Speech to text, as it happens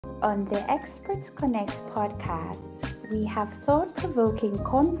On the ExpertsConnect podcast, we have thought-provoking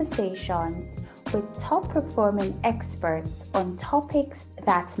conversations with top-performing experts on topics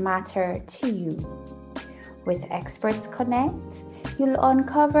that matter to you. With ExpertsConnect, you'll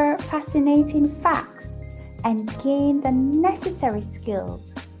uncover fascinating facts and gain the necessary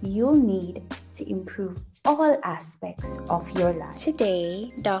skills you'll need to improve all aspects of your life.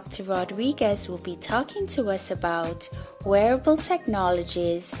 Today, Dr. Rodriguez will be talking to us about wearable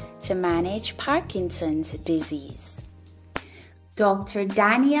technologies to manage Parkinson's disease. Dr.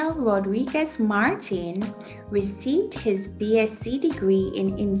 Daniel Rodríguez-Martín received his BSc degree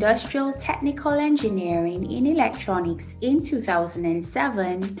in Industrial Technical Engineering in Electronics in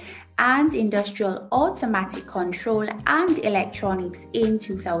 2007 and Industrial Automatic Control and Electronics in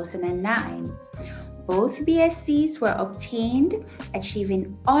 2009. Both BScs were obtained,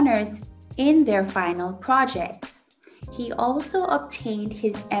 achieving honors in their final projects. He also obtained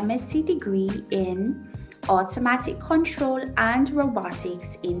his MSc degree in Automatic Control and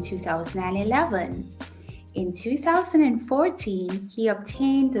Robotics in 2011. In 2014, he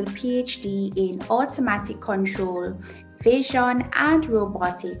obtained the Ph.D. in Automatic Control, Vision and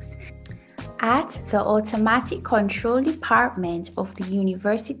Robotics at the Automatic Control Department of the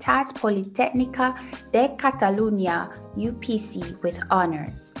Universitat Politècnica de Catalunya, UPC, with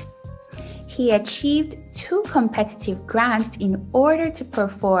honors. He achieved 2 competitive grants in order to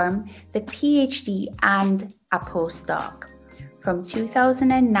perform the PhD and a postdoc. From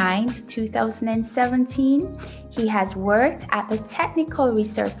 2009 to 2017, he has worked at the Technical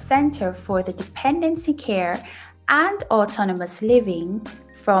Research Center for the Dependency Care and Autonomous Living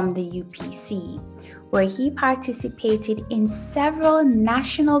from the UPC, where he participated in several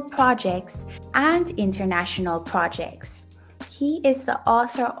national projects and international projects. He is the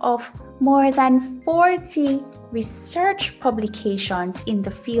author of more than 40 research publications in the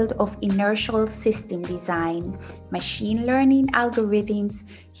field of inertial system design, machine learning algorithms,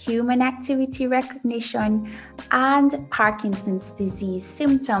 human activity recognition, and Parkinson's disease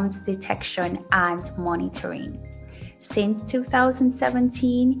symptoms detection and monitoring. Since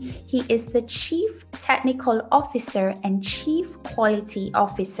 2017, he is the Chief Technical Officer and Chief Quality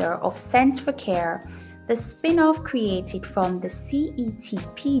Officer of Sense4Care, the spin-off created from the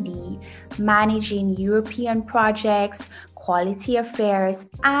CETPD, managing European projects, quality affairs,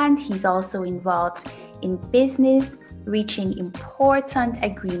 and he's also involved in business, reaching important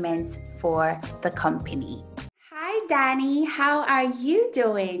agreements for the company. Hi, Danny. How are you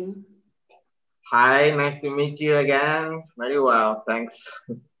doing? Hi, nice to meet you again. Very well, thanks.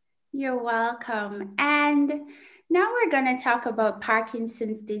 You're welcome. And now we're going to talk about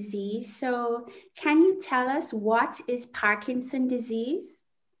Parkinson's disease. So can you tell us what is Parkinson's disease?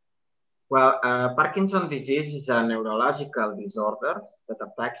 Well, Parkinson's disease is a neurological disorder that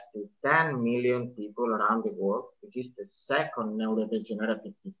affects 10 million people around the world. It is the second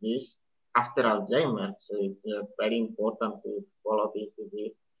neurodegenerative disease after Alzheimer's. So it's very important to follow this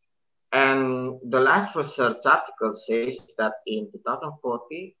disease. And the last research article says that in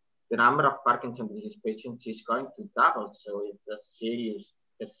 2040, the number of Parkinson's disease patients is going to double. So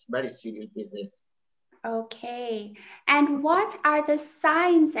it's very serious disease. Okay. And what are the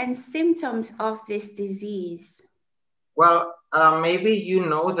signs and symptoms of this disease? Well, maybe you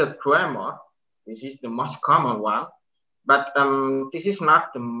know the tremor. This is the most common one, but this is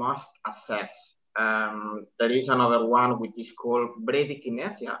not the most assessed. There is another one which is called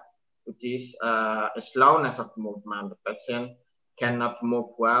bradykinesia, which is a slowness of movement. The patient cannot move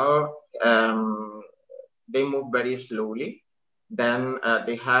well. They move very slowly. Then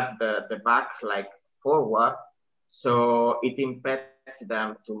they have the back like forward. So it impedes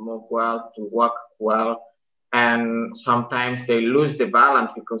them to move well, to walk well. And sometimes they lose the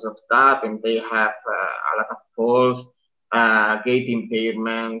balance because of that. And they have a lot of falls, gait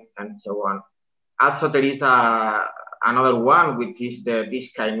impairment, and so on. Also, there is another one, which is the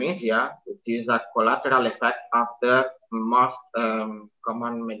dyskinesia, which is a collateral effect of the most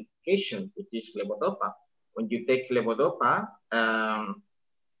common medication, which is levodopa. When you take levodopa,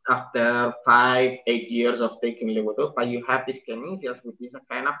 after 5-8 years of taking levodopa, you have dyskinesia, which is a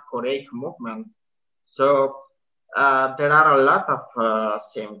kind of choreic movement. So there are a lot of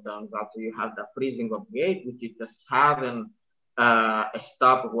symptoms. Also, you have the freezing of gait, which is a sudden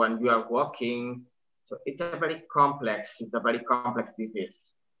stop when you are walking. So it's a very complex disease.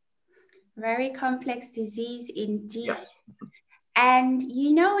 Very complex disease indeed. Yes. And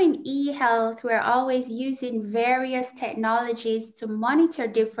you know, in e-health, we're always using various technologies to monitor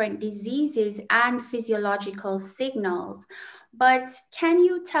different diseases and physiological signals. But can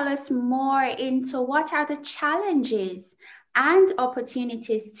you tell us more into what are the challenges and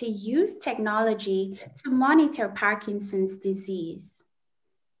opportunities to use technology to monitor Parkinson's disease.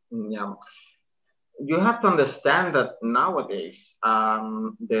 Yeah. You have to understand that nowadays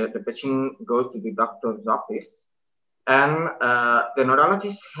the patient goes to the doctor's office and the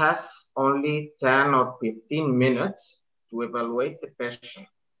neurologist has only 10 or 15 minutes to evaluate the patient.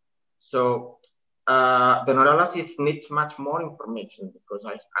 So the neurologist needs much more information because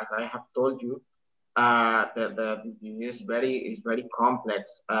as I have told you, the disease is very complex.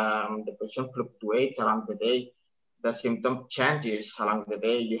 The patient fluctuates along the day. The symptom changes along the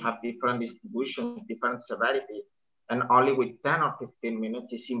day. You have different distribution, different severity, and only with 10 or 15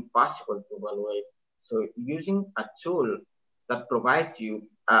 minutes is impossible to evaluate. So using a tool that provides you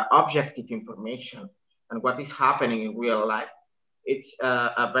objective information and what is happening in real life, it's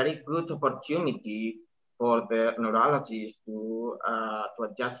a very good opportunity for the neurologist to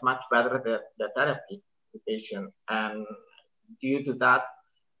adjust much better the therapy to the patient. And due to that,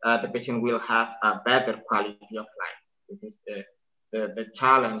 the patient will have a better quality of life. This is the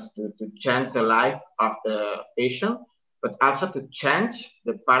challenge to change the life of the patient, but also to change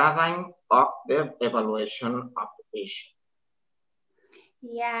the paradigm of the evaluation of the patient.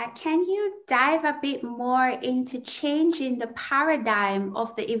 Yeah, can you dive a bit more into changing the paradigm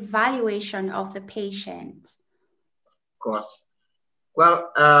of the evaluation of the patient? Of course.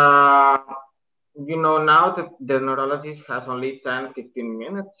 Well, now the neurologist has only 10, 15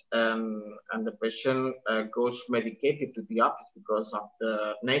 minutes and the patient goes medicated to the office because of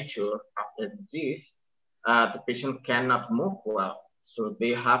the nature of the disease. The patient cannot move well, so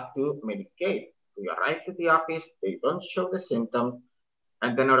they have to medicate. They arrive to the office, they don't show the symptoms,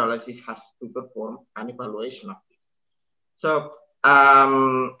 and the neurologist has to perform an evaluation of this. So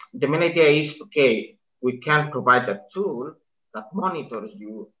the main idea is, okay, we can provide a tool that monitors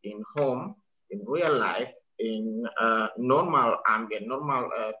you in home, in real life, in normal ambient, normal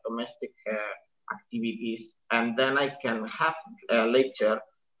domestic activities, and then I can have later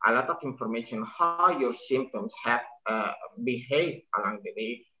a lot of information how your symptoms have behaved along the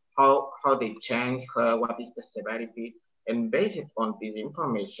day, how they change, what is the severity, and based on this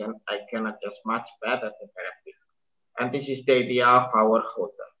information, I can adjust much better the therapy. And this is the idea of our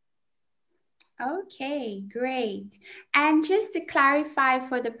holder. Okay, great. And just to clarify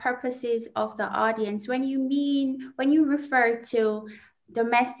for the purposes of the audience, when you refer to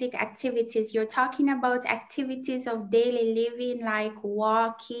domestic activities, you're talking about activities of daily living like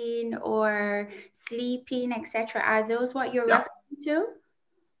walking or sleeping, etc. Are those what you're referring to?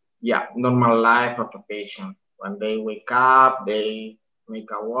 Yeah, normal life of a patient. When they wake up, they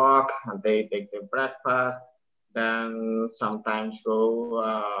make a walk, and they take their breakfast, then sometimes go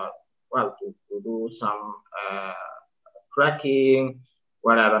to do some trekking,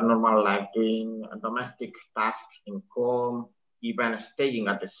 whatever, normal life, doing a domestic task in home, even staying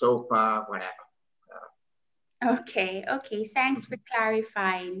at the sofa, whatever. Okay, thanks for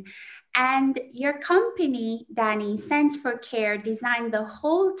clarifying. And your company, Danny, Sense for Care, designed the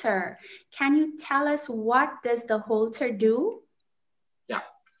Holter. Can you tell us what does the Holter do? Yeah,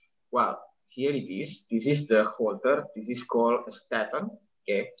 well, here it is. This is the Holter. This is called a statin,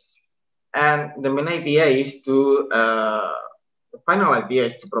 okay? And the main idea is the final idea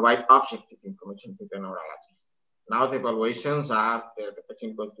is to provide objective information to the neurologist. Now the evaluations are the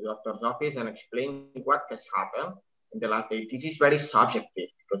patient goes to the doctor's office and explain what has happened in the last day. This is very subjective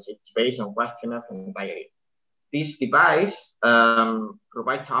because it's based on questionnaires and diary. This device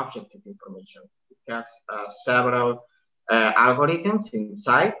provides objective information. It has several algorithms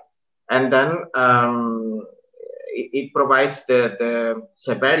inside, and then it provides the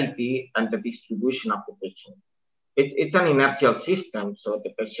severity and the distribution of the patient. It's an inertial system, so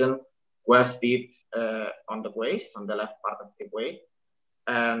the patient was it on the waist, on the left part of the waist,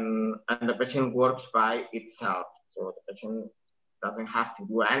 and the patient works by itself. So the patient doesn't have to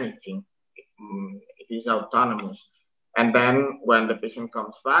do anything. It is autonomous. And then when the patient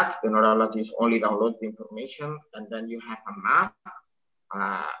comes back, the neurologist only downloads the information, and then you have a map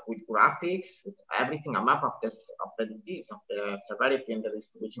with graphics, with everything, a map of the disease, of the severity and the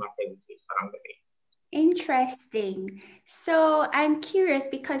distribution of the disease around the day. Interesting. So I'm curious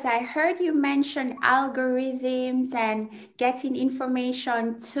because I heard you mention algorithms and getting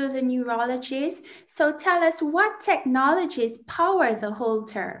information to the neurologist. So tell us, what technologies power the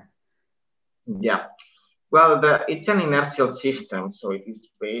Holter? Yeah. Well, it's an inertial system, so it is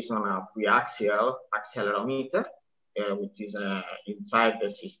based on a biaxial accelerometer, which is inside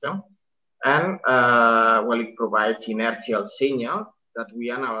the system. And it provides inertial signal that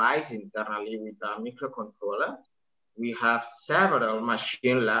we analyze internally with a microcontroller. We have several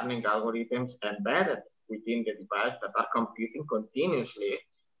machine learning algorithms embedded within the device that are computing continuously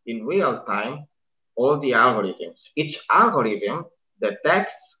in real time all the algorithms. Each algorithm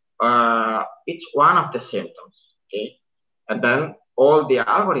detects each one of the symptoms, okay? And then all the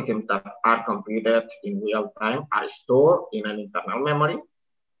algorithms that are computed in real time are stored in an internal memory.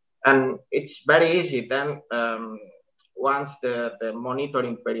 And it's very easy. Then once the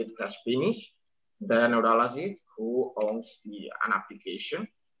monitoring period has finished, the neurologist who owns an application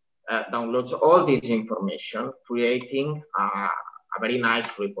downloads all this information, creating a very nice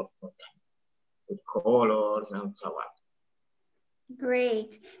report for them with colors and so on.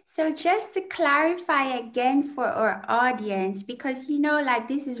 Great. So just to clarify again for our audience, because like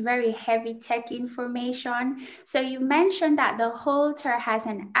this is very heavy tech information. So you mentioned that the Holter has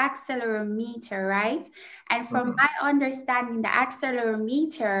an accelerometer, right? And from my understanding, the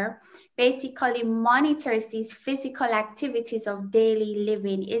accelerometer basically monitors these physical activities of daily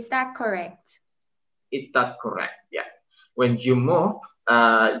living. Is that correct? Is that correct? Yeah. When you move,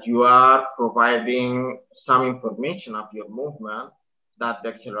 you are providing some information of your movement that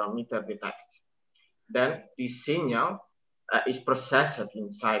the accelerometer detects. Then this signal is processed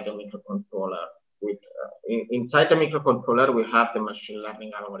inside the microcontroller. Inside the microcontroller, we have the machine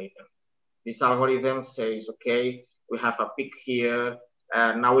learning algorithm. This algorithm says, okay, we have a peak here,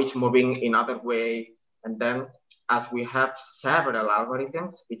 now it's moving in other way. And then as we have several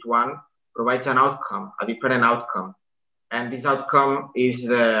algorithms, each one provides an outcome, a different outcome. And this outcome is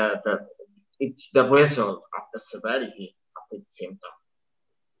it's the result of the severity of its symptom.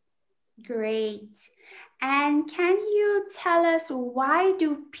 Great. And can you tell us, why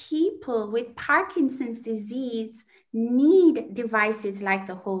do people with Parkinson's disease need devices like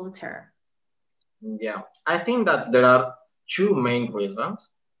the Holter? Yeah, I think that there are two main reasons.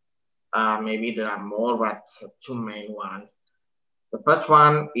 Maybe there are more, but two main ones. The first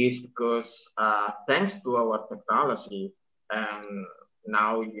one is because thanks to our technology, and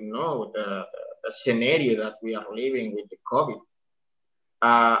now the scenario that we are living with the COVID,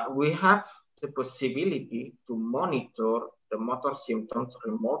 we have the possibility to monitor the motor symptoms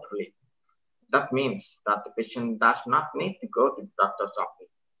remotely. That means that the patient does not need to go to the doctor's office.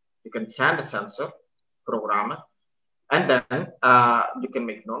 You can send a sensor, program it, and then you can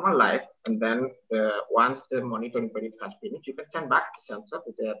make normal life. And then once the monitoring period has finished, you can send back the sensor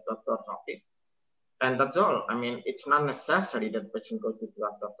to the doctor's office. And that's all. I mean, it's not necessary that the patient goes to the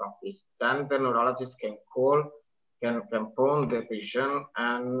doctor's office. Then the neurologist can phone the patient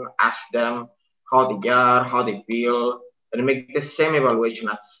and ask them how they are, how they feel, and make the same evaluation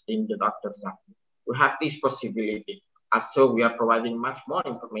as in the doctor's office. We have this possibility. Also, we are providing much more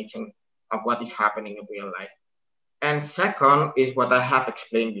information of what is happening in real life. And second is what I have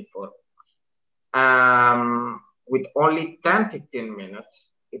explained before. With only 10-15 minutes,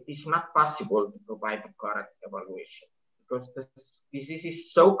 it is not possible to provide the correct evaluation because the disease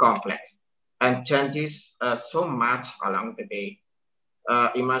is so complex and changes so much along the day.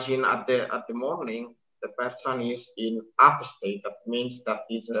 Imagine at the morning, the person is in up state. That means that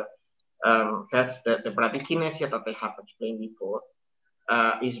is has the bradykinesia that I have explained before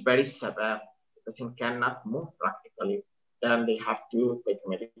is very severe. The patient cannot move practically. Then they have to take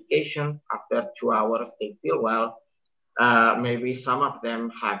medication. After 2 hours, they feel well. Maybe some of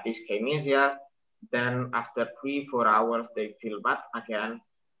them have dyskinesia. Then after 3-4 hours, they feel bad again.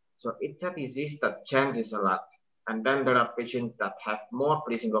 So it's a disease that changes a lot. And then there are patients that have more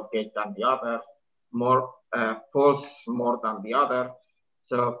freezing of gait than the other, more pulse more than the other.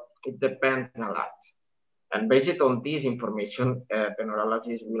 So it depends a lot. And based on this information, the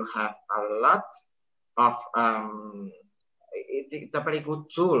neurologist will have a lot of, it's a very good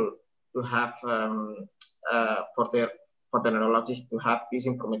tool to have for the neurologist to have this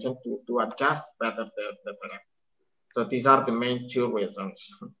information to adjust better the therapy. So these are the main two reasons.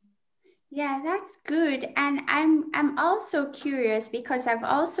 Yeah, that's good. And I'm also curious because I've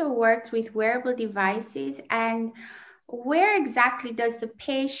also worked with wearable devices. And where exactly does the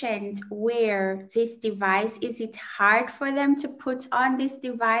patient wear this device? Is it hard for them to put on this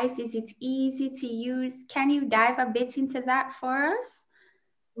device? Is it easy to use? Can you dive a bit into that for us?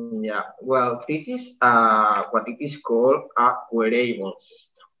 Yeah, well, this is what it is called a wearable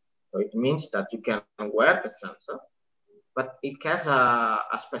system. So it means that you can wear the sensor, but it has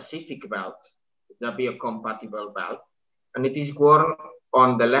a specific belt, the biocompatible belt, and it is worn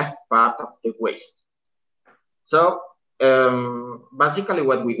on the left part of the waist. So basically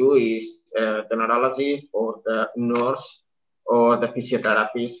what we do is the neurologist or the nurse or the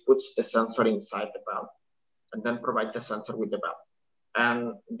physiotherapist puts the sensor inside the belt and then provides the sensor with the belt.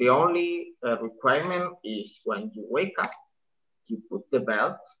 And the only requirement is when you wake up, you put the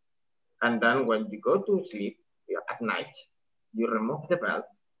belt And then when you go to sleep at night, you remove the belt,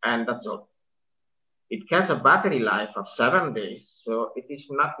 and that's all. It has a battery life of 7 days, so it is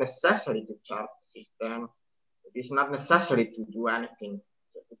not necessary to charge the system. It is not necessary to do anything.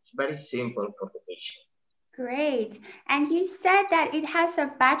 It's very simple for the patient. Great. And you said that it has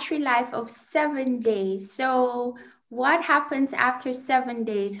a battery life of 7 days. So what happens after 7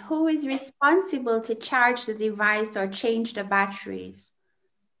 days? Who is responsible to charge the device or change the batteries?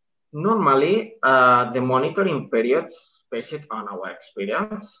 Normally, the monitoring periods, based on our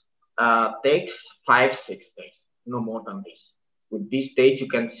experience, takes 5-6 days, no more than this. With this stage, you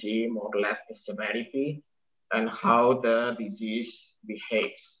can see more or less the severity and how the disease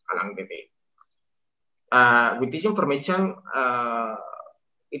behaves along the day. With this information,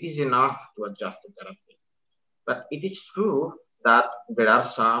 it is enough to adjust the therapy. But it is true that there are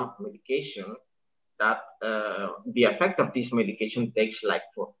some medication that the effect of this medication takes like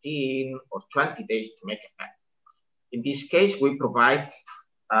 14 or 20 days to make effect. In this case, we provide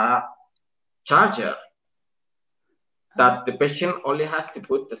a charger that the patient only has to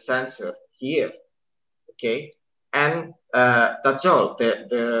put the sensor here, okay? And that's all.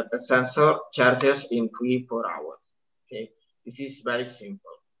 The sensor charges in 3-4 hours, okay? This is very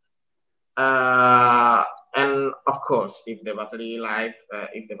simple. And of course, if the battery life,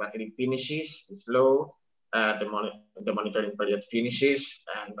 if the battery finishes, it's low, the monitoring period finishes,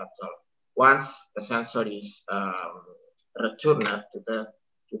 and that's all. Once the sensor is returned to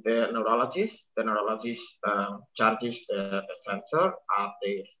the neurologist, the neurologist charges the sensor at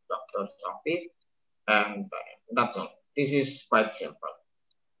the doctor's office, and that's all. This is quite simple.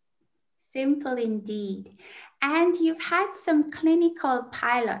 Simple indeed. And you've had some clinical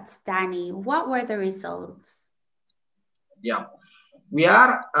pilots, Danny. What were the results? Yeah, we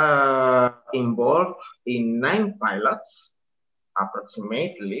are involved in 9 pilots,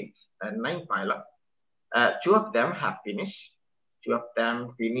 approximately 9 pilots. 2 of them have finished. 2 of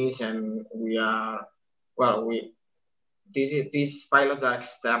them finished, and we are, well, these pilots are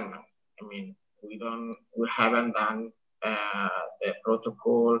external. I mean, we haven't done the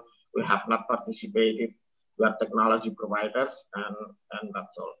protocol. We have not participated. We are technology providers, and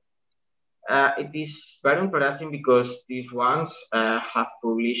that's all. It is very interesting because these ones have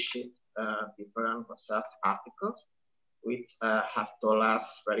published different research articles, which have told us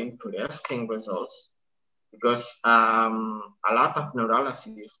very interesting results. Because a lot of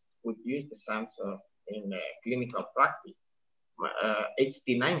neurologists would use the sensor in clinical practice.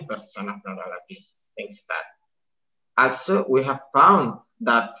 89% of neurologists think that. Also, we have found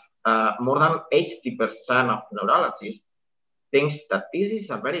that more than 80% of neurologists thinks that this is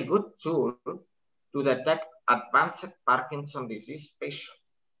a very good tool to detect advanced Parkinson's disease patients,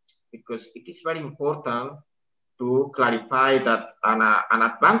 because it is very important to clarify that an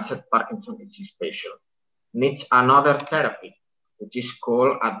advanced Parkinson's disease patient needs another therapy, which is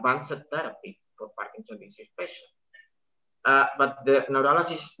called advanced therapy for Parkinson's disease patients. But the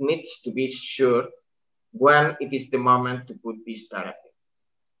neurologist needs to be sure when it is the moment to put this therapy.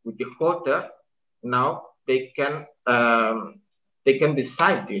 With the Holter, now they can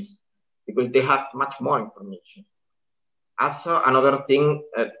decide this because they have much more information. Also, another thing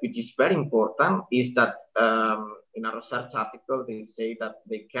which is very important is that in a research article, they say that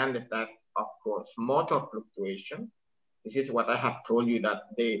they can detect, of course, motor fluctuation. This is what I have told you, that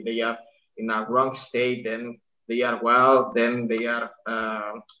they are in a wrong state, then they are well, then they are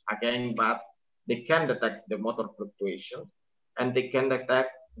again bad. They can detect the motor fluctuation, and they can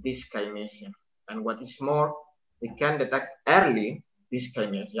detect dyskinesia. And what is more, they can detect early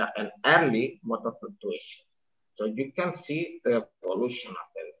dyskinesia and early motor fluctuation. So you can see the evolution of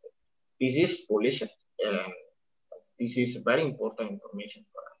it. This is published. This is very important information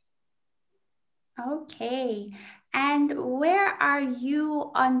for us. Okay. And where are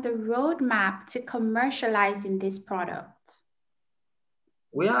you on the roadmap to commercializing this product?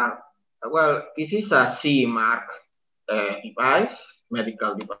 We are, well, this is a CE mark device,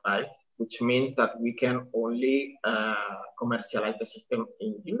 medical device, which means that we can only commercialize the system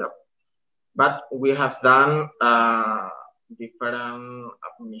in Europe. But we have done different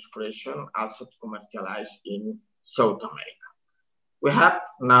administration also to commercialize in South America. We have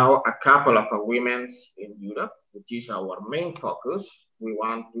now a couple of agreements in Europe, which is our main focus. We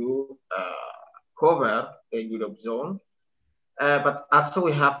want to cover the Europe zone, but also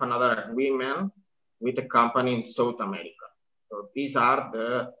we have another agreement with a company in South America. So these are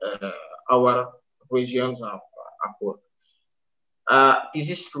our regions of work. This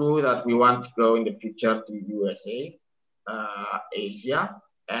is true that we want to go in the future to USA, Asia,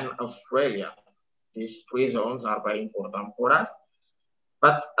 and Australia. These 3 zones are very important for us.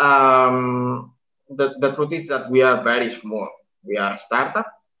 But the truth is that we are very small. We are a startup.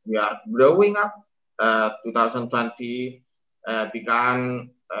 We are growing up. 2020 began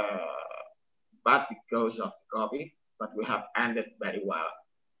bad because of COVID, but we have ended very well.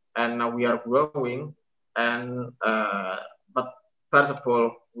 And now we are growing. And but first of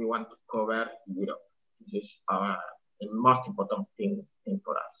all, we want to cover Europe. This is the most important thing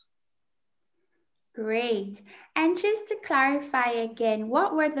for us. Great. And just to clarify again,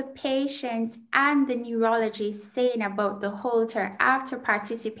 what were the patients and the neurologists saying about the Holter after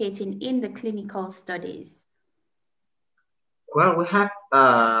participating in the clinical studies? Well, we have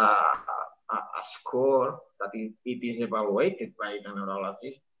a score that it is evaluated by the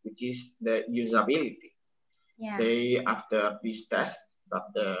neurologist, which is the usability. Yeah. They, after this test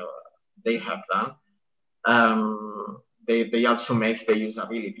that they have done, they also make the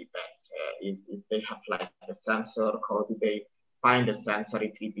usability test. If they have like a sensor, how do they find the sensor,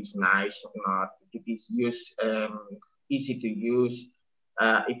 if it is nice or not, if it is easy to use,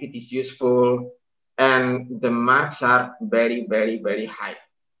 if it is useful, and the marks are very, very, very high.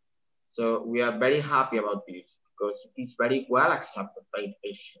 So we are very happy about this because it is very well accepted by the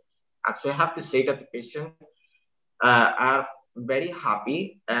patients. Actually, I have to say that the patients are very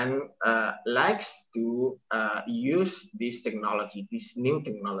happy and likes to use this technology, these new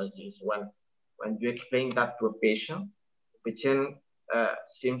technologies. When you explain that to a patient, the patient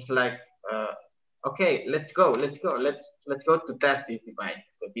seems like, okay, let's go to test this device.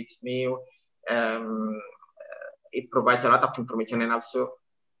 Because it's new, it provides a lot of information, and also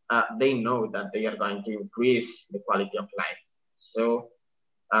they know that they are going to increase the quality of life. So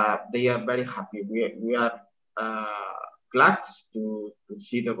they are very happy. We are glad to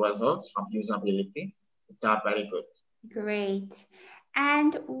see the results of usability. They are very good. Great.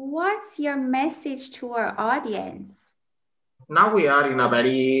 And what's your message to our audience? Now we are in a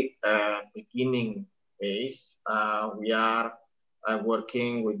very beginning phase. We are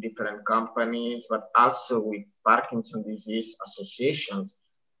working with different companies, but also with Parkinson's disease associations.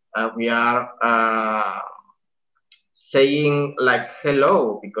 We are saying like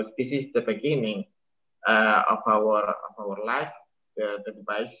hello, because this is the beginning of our life. The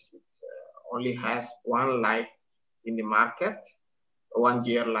device only has one life in the market, 1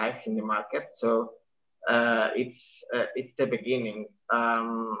 year life in the market. So it's the beginning.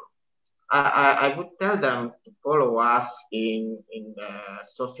 I would tell them to follow us in the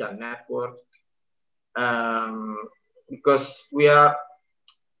social network, because we are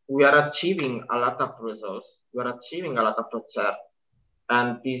achieving a lot of results. We are achieving a lot of success.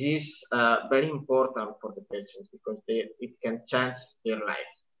 And this is very important for the patients because it can change their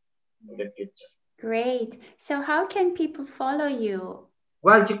life in the future. Great. So how can people follow you?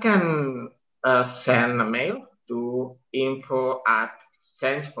 Well, you can send a mail to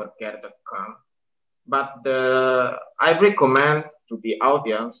info@scienceforcare.com. But I recommend to the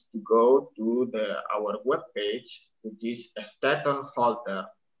audience to go to our webpage, which is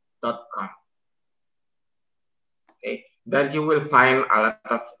StatonHolter.com. Okay. There you will find a lot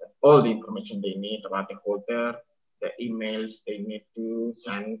of all the information they need about the Holter, the emails they need to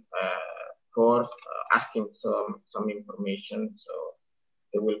send for asking some information. So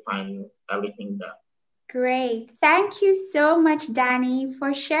they will find everything there. Great. Thank you so much, Danny,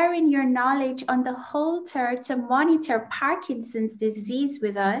 for sharing your knowledge on the Holter to monitor Parkinson's disease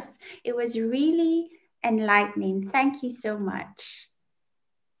with us. It was really enlightening. Thank you so much.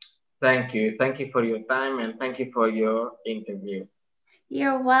 Thank you. Thank you for your time, and thank you for your interview.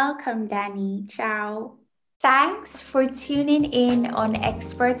 You're welcome, Danny. Ciao. Thanks for tuning in on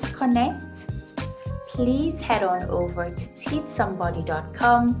ExpertsConnect. Please head on over to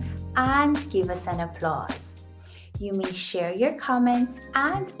TeachSomebody.com and give us an applause. You may share your comments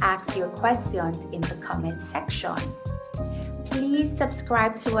and ask your questions in the comment section. Please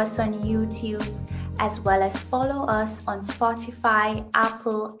subscribe to us on YouTube, as well as follow us on Spotify,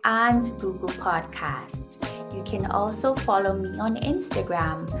 Apple, and Google Podcasts. You can also follow me on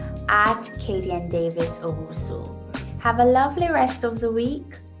Instagram @Davis-Owusu. Have a lovely rest of the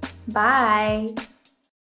week. Bye.